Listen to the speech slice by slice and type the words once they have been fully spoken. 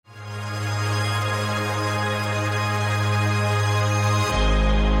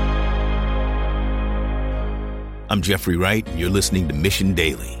I'm Jeffrey Wright, and you're listening to Mission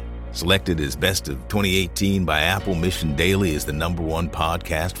Daily. Selected as Best of 2018 by Apple, Mission Daily is the #1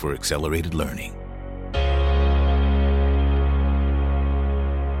 podcast for accelerated learning.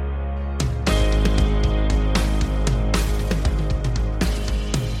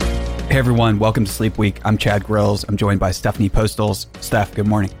 Hey everyone, welcome to Sleep Week. I'm Chad Grills. I'm joined by Stephanie Postles. Steph, good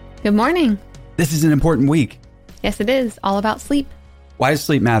morning. Good morning. This is an important week. Yes, it is. All about sleep. Why does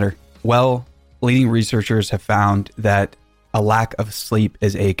sleep matter? Well, leading researchers have found that a lack of sleep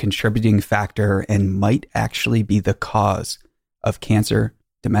is a contributing factor and might actually be the cause of cancer,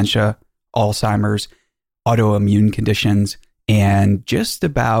 dementia, Alzheimer's, autoimmune conditions, and just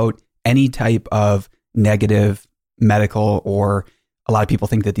about any type of negative medical, or a lot of people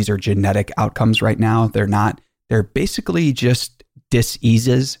think that these are genetic outcomes right now. They're not. They're basically just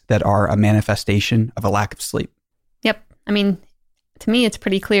diseases that are a manifestation of a lack of sleep. Yep. I mean, to me, it's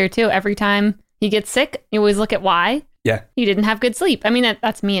pretty clear too. Every time you get sick, you always look at why. Yeah. You didn't have good sleep. I mean,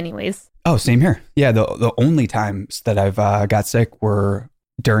 that's me anyways. Oh, same here. Yeah. The only times that I've got sick were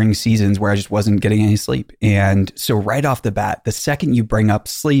during seasons where I just wasn't getting any sleep. And so right off the bat, the second you bring up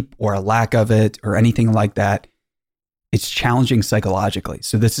sleep or a lack of it or anything like that, it's challenging psychologically.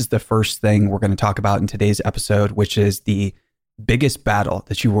 So this is the first thing we're going to talk about in today's episode, which is the biggest battle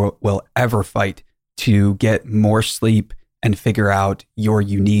that you will ever fight to get more sleep and figure out your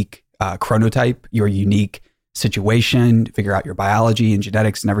unique chronotype, your unique situation, figure out your biology and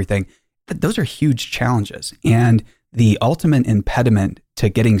genetics and everything. Those are huge challenges. And the ultimate impediment to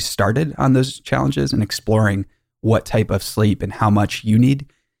getting started on those challenges and exploring what type of sleep and how much you need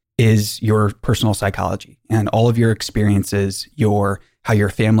is your personal psychology and all of your experiences, how your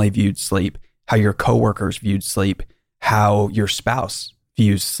family viewed sleep, how your coworkers viewed sleep, how your spouse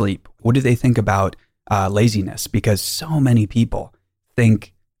views sleep. What do they think about laziness? Because so many people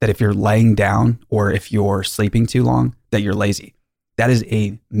think that if you're laying down or if you're sleeping too long, that you're lazy. That is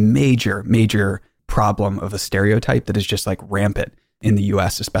a major, major problem of a stereotype that is just like rampant in the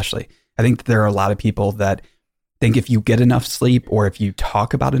US especially. I think that there are a lot of people that think if you get enough sleep or if you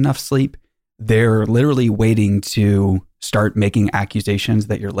talk about enough sleep, they're literally waiting to start making accusations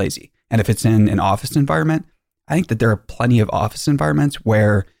that you're lazy. And if it's in an office environment, I think that there are plenty of office environments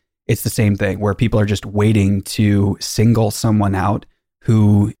where it's the same thing, where people are just waiting to single someone out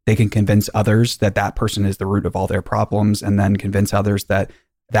who they can convince others that that person is the root of all their problems, and then convince others that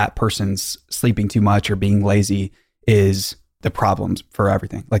that person's sleeping too much or being lazy is the problems for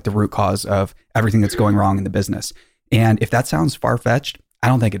everything, like the root cause of everything that's going wrong in the business. And if that sounds far-fetched, I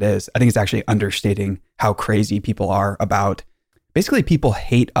don't think it is. I think it's actually understating how crazy people are about, basically people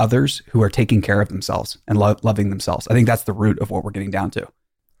hate others who are taking care of themselves and loving themselves. I think that's the root of what we're getting down to.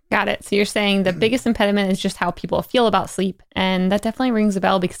 Got it. So you're saying the biggest impediment is just how people feel about sleep. And that definitely rings a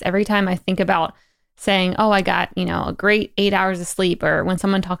bell, because every time I think about saying, oh, I got, a great 8 hours of sleep, or when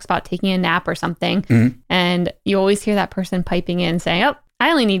someone talks about taking a nap or something, and you always hear that person piping in saying, oh,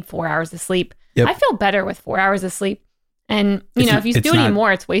 I only need 4 hours of sleep. Yep. I feel better with 4 hours of sleep. And, if you do any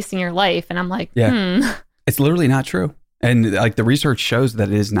more, it's wasting your life. And I'm like, It's literally not true. And like the research shows that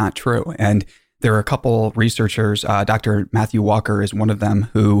it is not true. And there are a couple researchers, Dr. Matthew Walker is one of them,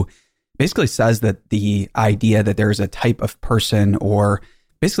 who basically says that the idea that there's a type of person, or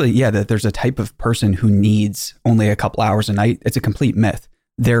basically, that there's a type of person who needs only a couple hours a night, it's a complete myth.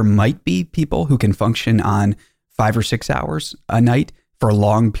 There might be people who can function on 5 or 6 hours a night for a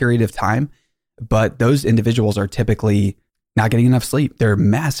long period of time, but those individuals are typically not getting enough sleep. They're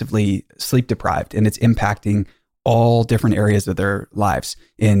massively sleep deprived, and it's impacting all different areas of their lives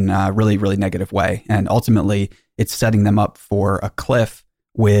in a really, really negative way. And ultimately, it's setting them up for a cliff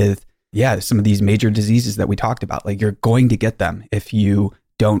with, some of these major diseases that we talked about. Like, you're going to get them if you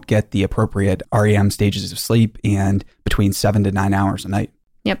don't get the appropriate REM stages of sleep and between 7 to 9 hours a night.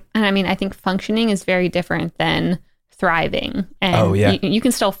 Yep. And I mean, I think functioning is very different than thriving. And you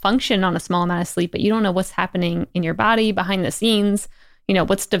can still function on a small amount of sleep, but you don't know what's happening in your body behind the scenes,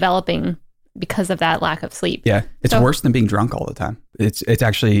 what's developing because of that lack of sleep. Yeah. It's worse than being drunk all the time. It's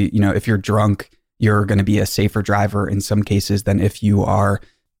actually, if you're drunk, you're going to be a safer driver in some cases than if you are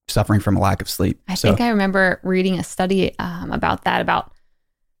suffering from a lack of sleep. I think I remember reading a study about that,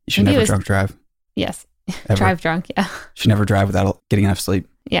 you should never drunk drive. Yes. Ever. Drive drunk. Yeah. You should never drive without getting enough sleep.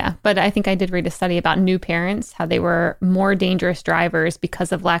 Yeah. But I think I did read a study about new parents, how they were more dangerous drivers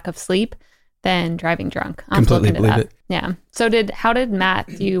because of lack of sleep than driving drunk. I'll completely believe it. Yeah. So how did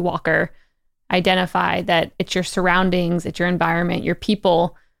Matthew Walker identify that it's your surroundings, it's your environment, your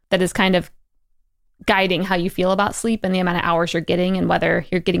people that is kind of guiding how you feel about sleep and the amount of hours you're getting and whether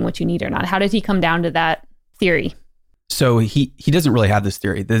you're getting what you need or not? How did he come down to that theory? So he doesn't really have this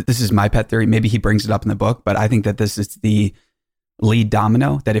theory. This is my pet theory. Maybe he brings it up in the book, but I think that this is the lead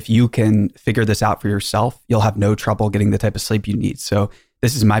domino, that if you can figure this out for yourself, you'll have no trouble getting the type of sleep you need. So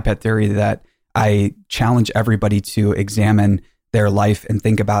this is my pet theory that I challenge everybody to examine their life and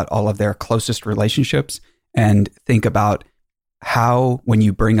think about all of their closest relationships and think about how, when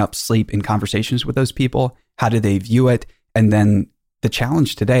you bring up sleep in conversations with those people, how do they view it? And then the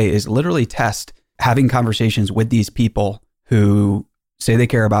challenge today is literally test having conversations with these people who say they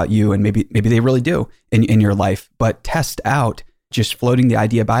care about you, and maybe they really do in your life, but test out just floating the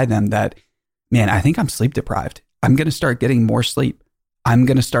idea by them that, man, I think I'm sleep deprived. I'm going to start getting more sleep. I'm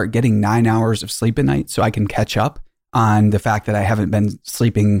going to start getting 9 hours of sleep a night so I can catch up on the fact that I haven't been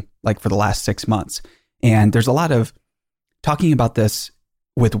sleeping like for the last 6 months. And there's a lot of talking about this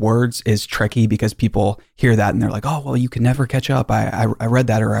with words is tricky because people hear that and they're like, oh, well, you can never catch up. I read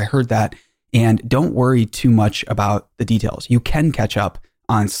that or I heard that. And don't worry too much about the details. You can catch up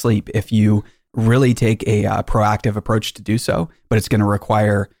on sleep if you really take a proactive approach to do so, but it's going to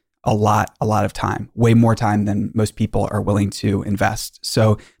require a lot of time, way more time than most people are willing to invest.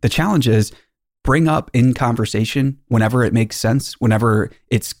 So the challenge is bring up in conversation whenever it makes sense, whenever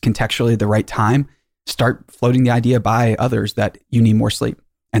it's contextually the right time, start floating the idea by others that you need more sleep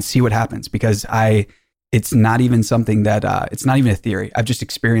and see what happens. Because it's not even something that, it's not even a theory. I've just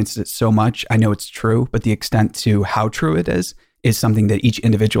experienced it so much. I know it's true, but the extent to how true it is something that each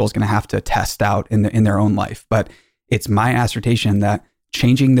individual is going to have to test out in their own life. But it's my assertion that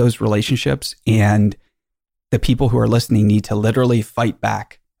changing those relationships, and the people who are listening need to literally fight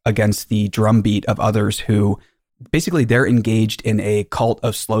back against the drumbeat of others who basically they're engaged in a cult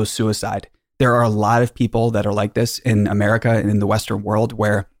of slow suicide. There are a lot of people that are like this in America and in the Western world,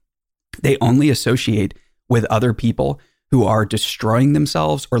 where they only associate with other people who are destroying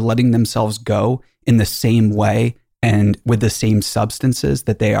themselves or letting themselves go in the same way and with the same substances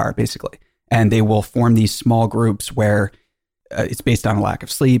that they are, basically. And they will form these small groups where it's based on a lack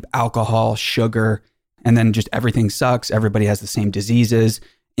of sleep, alcohol, sugar, and then just everything sucks. Everybody has the same diseases,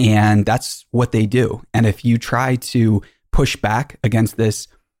 and that's what they do. And if you try to push back against this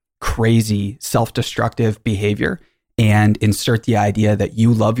crazy self-destructive behavior and insert the idea that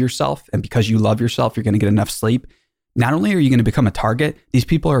you love yourself, and because you love yourself, you're going to get enough sleep, not only are you going to become a target, these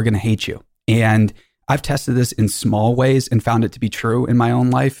people are going to hate you. And I've tested this in small ways and found it to be true in my own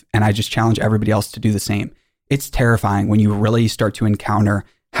life. And I just challenge everybody else to do the same. It's terrifying when you really start to encounter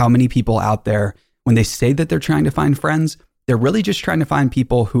how many people out there, when they say that they're trying to find friends, they're really just trying to find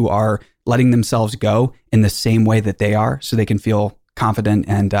people who are letting themselves go in the same way that they are, so they can feel confident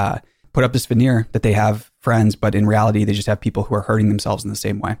and put up this veneer that they have friends, but in reality, they just have people who are hurting themselves in the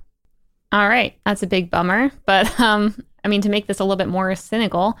same way. All right. That's a big bummer. But to make this a little bit more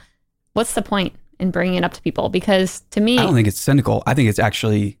cynical, what's the point in bringing it up to people? Because to me, I don't think it's cynical. I think it's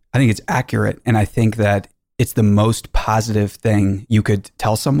accurate. And I think that it's the most positive thing you could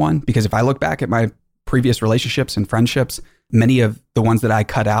tell someone. Because if I look back at my previous relationships and friendships, many of the ones that I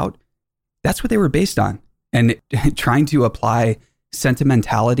cut out, that's what they were based on. And trying to apply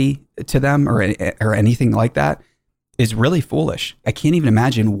sentimentality to them or anything like that is really foolish. I can't even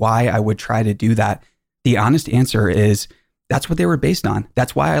imagine why I would try to do that. The honest answer is that's what they were based on.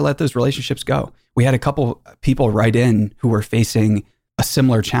 That's why I let those relationships go. We had a couple people write in who were facing a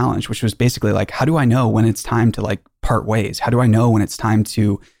similar challenge, which was basically like, how do I know when it's time to like part ways? How do I know when it's time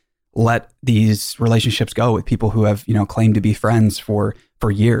to let these relationships go with people who have, claimed to be friends for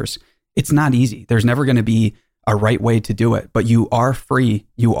years? It's not easy. There's never going to be a right way to do it, but you are free.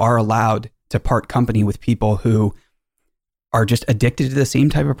 You are allowed to part company with people who are just addicted to the same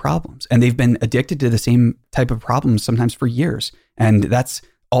type of problems. And they've been addicted to the same type of problems sometimes for years. And that's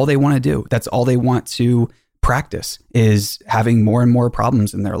all they want to do. That's all they want to practice, is having more and more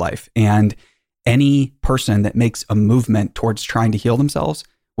problems in their life. And any person that makes a movement towards trying to heal themselves,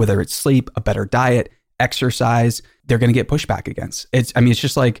 whether it's sleep, a better diet, exercise, they're going to get pushback against. It's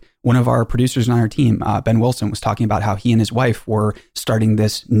just like one of our producers on our team, Ben Wilson, was talking about how he and his wife were starting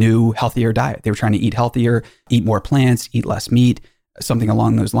this new, healthier diet. They were trying to eat healthier, eat more plants, eat less meat, something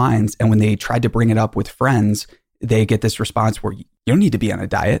along those lines. And when they tried to bring it up with friends, they get this response where you don't need to be on a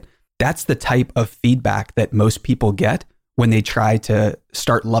diet. That's the type of feedback that most people get when they try to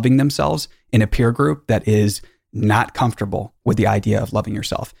start loving themselves in a peer group that is not comfortable with the idea of loving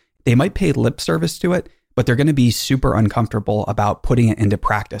yourself. They might pay lip service to it, but they're going to be super uncomfortable about putting it into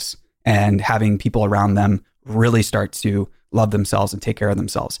practice and having people around them really start to love themselves and take care of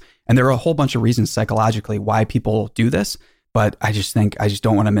themselves. And there are a whole bunch of reasons psychologically why people do this, but I just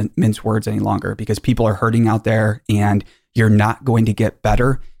don't want to mince words any longer, because people are hurting out there, and you're not going to get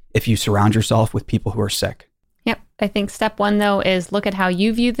better if you surround yourself with people who are sick. Yep. I think step one, though, is look at how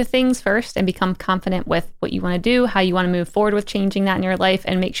you view the things first and become confident with what you want to do, how you want to move forward with changing that in your life,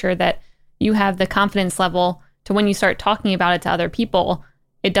 and make sure that you have the confidence level to when you start talking about it to other people,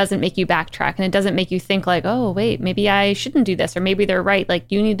 it doesn't make you backtrack and it doesn't make you think like, oh, wait, maybe I shouldn't do this or maybe they're right.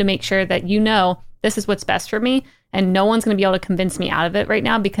 Like you need to make sure that you know this is what's best for me and no one's going to be able to convince me out of it right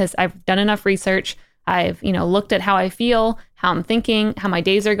now because I've done enough research. I've, looked at how I feel, how I'm thinking, how my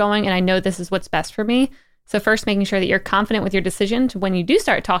days are going, and I know this is what's best for me. So first, making sure that you're confident with your decision to when you do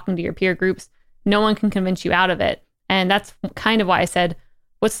start talking to your peer groups, no one can convince you out of it. And that's kind of why I said,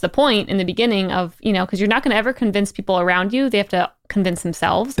 what's the point in the beginning of, because you're not going to ever convince people around you. They have to convince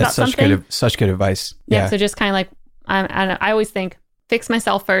themselves about something. Such good advice. Yeah. So just kind of like, I always think, fix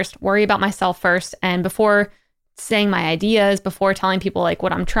myself first, worry about myself first. And before saying my ideas, before telling people like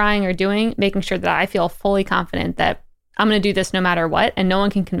what I'm trying or doing, making sure that I feel fully confident that I'm going to do this no matter what, and no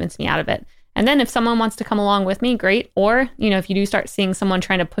one can convince me out of it. And then if someone wants to come along with me, great. Or, if you do start seeing someone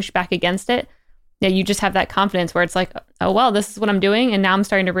trying to push back against it, yeah, you just have that confidence where it's like, oh, well, this is what I'm doing. And now I'm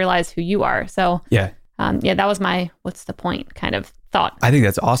starting to realize who you are. So that was my, what's the point kind of thought. I think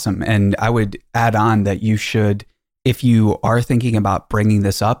that's awesome. And I would add on that you should, if you are thinking about bringing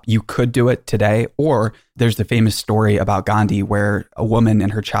this up, you could do it today. Or there's the famous story about Gandhi where a woman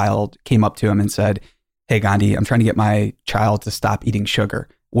and her child came up to him and said, hey, Gandhi, I'm trying to get my child to stop eating sugar.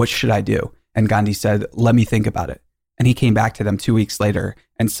 What should I do? And Gandhi said, let me think about it. And he came back to them 2 weeks later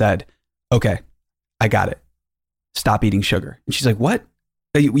and said, okay, I got it. Stop eating sugar. And she's like, what?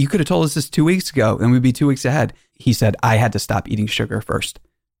 You could have told us this 2 weeks ago and we'd be 2 weeks ahead. He said, I had to stop eating sugar first.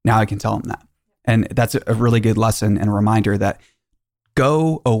 Now I can tell him that. And that's a really good lesson and a reminder that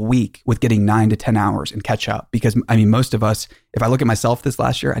go a week with getting 9 to 10 hours and catch up. Because most of us, if I look at myself this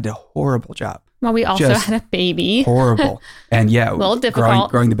last year, I did a horrible job. Well, we also had a baby. Horrible. And a little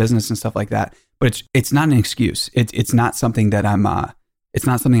difficult. Growing the business and stuff like that. But it's not an excuse. It's not something that it's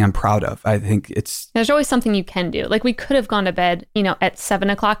not something I'm proud of. I think there's always something you can do. Like we could have gone to bed, at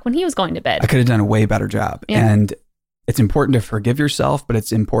 7:00 when he was going to bed. I could have done a way better job. Yeah. And it's important to forgive yourself, but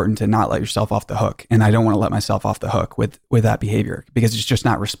it's important to not let yourself off the hook. And I don't want to let myself off the hook with that behavior because it's just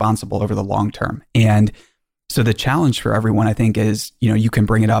not responsible over the long term. And so the challenge for everyone, I think, is, you can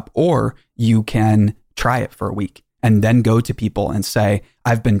bring it up or you can try it for a week and then go to people and say,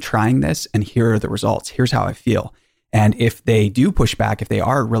 I've been trying this and here are the results. Here's how I feel. And if they do push back, if they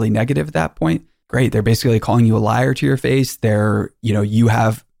are really negative at that point, great. They're basically calling you a liar to your face. You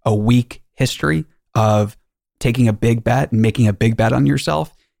have a weak history of taking a big bet and making a big bet on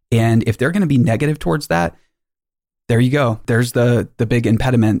yourself. And if they're going to be negative towards that, there you go. There's the big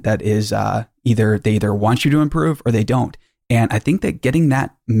impediment that is either they either want you to improve or they don't. And I think that getting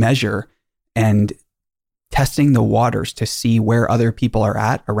that measure and testing the waters to see where other people are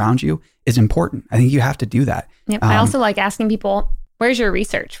at around you is important. I think you have to do that. Yep. I also like asking people, where's your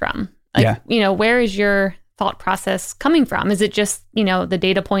research from? Where is your thought process coming from? Is it just, the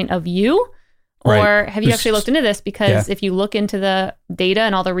data point of you? Or have you actually looked into this? Because if you look into the data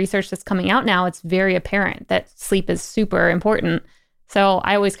and all the research that's coming out now, it's very apparent that sleep is super important. So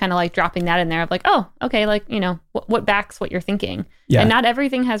I always kind of like dropping that in there of like, oh, okay, like, what backs what you're thinking. Yeah. And not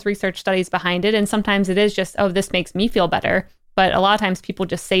everything has research studies behind it. And sometimes it is just, oh, this makes me feel better. But a lot of times people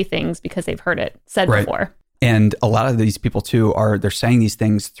just say things because they've heard it said before. And a lot of these people too they're saying these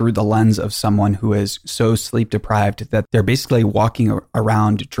things through the lens of someone who is so sleep deprived that they're basically walking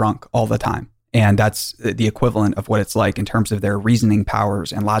around drunk all the time. And that's the equivalent of what it's like in terms of their reasoning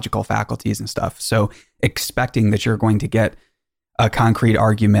powers and logical faculties and stuff. So expecting that you're going to get a concrete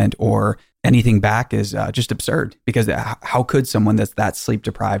argument or anything back is just absurd, because how could someone that's that sleep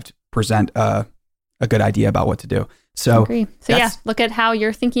deprived present a good idea about what to do? So, I agree. So look at how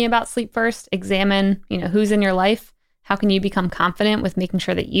you're thinking about sleep first. Examine, who's in your life. How can you become confident with making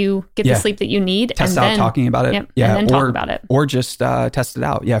sure that you get the sleep that you need? Test out talking about it. And then talk about it. Or just test it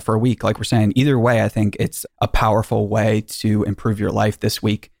out. Yeah, for a week, like we're saying. Either way, I think it's a powerful way to improve your life this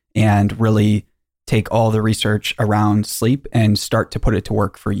week and really take all the research around sleep and start to put it to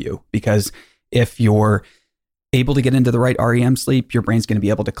work for you. Because if you're able to get into the right REM sleep, your brain's going to be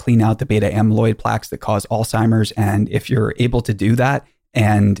able to clean out the beta amyloid plaques that cause Alzheimer's. And if you're able to do that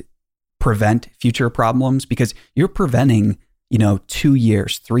and prevent future problems, because you're preventing, 2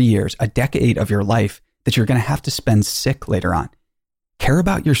 years, 3 years, a decade of your life that you're going to have to spend sick later on. Care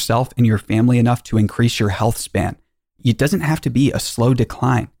about yourself and your family enough to increase your health span. It doesn't have to be a slow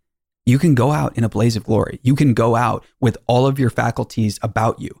decline. You can go out in a blaze of glory. You can go out with all of your faculties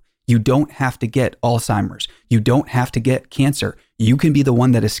about you. You don't have to get Alzheimer's. You don't have to get cancer. You can be the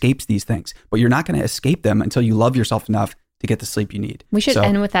one that escapes these things, but you're not going to escape them until you love yourself enough to get the sleep you need. We should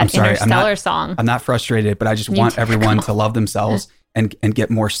end with that Interstellar song. I'm not frustrated, but I just want everyone to love themselves and get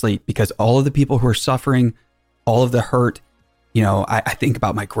more sleep, because all of the people who are suffering, all of the hurt, I think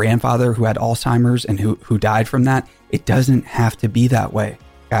about my grandfather who had Alzheimer's and who died from that. It doesn't have to be that way,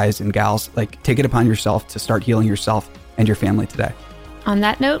 guys and gals. Like, take it upon yourself to start healing yourself and your family today. On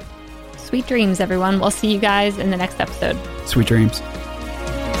that note, sweet dreams, everyone. We'll see you guys in the next episode. Sweet dreams.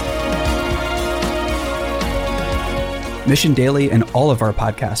 Mission Daily and all of our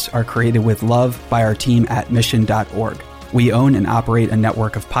podcasts are created with love by our team at mission.org. We own and operate a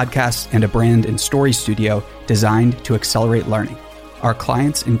network of podcasts and a brand and story studio designed to accelerate learning. Our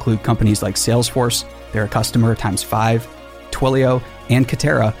clients include companies like Salesforce, they're a customer times 5, Twilio, and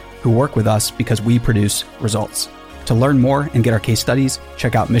Katera, who work with us because we produce results. To learn more and get our case studies,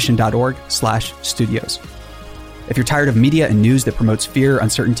 check out mission.org/studios. If you're tired of media and news that promotes fear,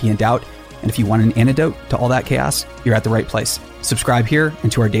 uncertainty, and doubt, and if you want an antidote to all that chaos, you're at the right place. Subscribe here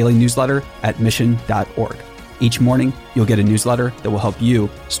and to our daily newsletter at mission.org. Each morning, you'll get a newsletter that will help you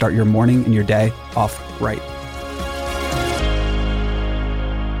start your morning and your day off right.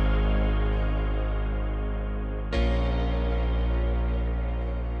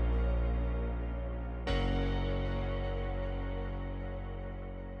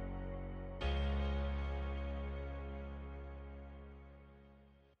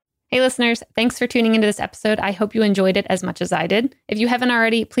 Hey listeners, thanks for tuning into this episode. I hope you enjoyed it as much as I did. If you haven't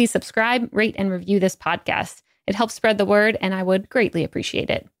already, please subscribe, rate, and review this podcast. It helps spread the word, and I would greatly appreciate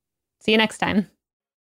it. See you next time.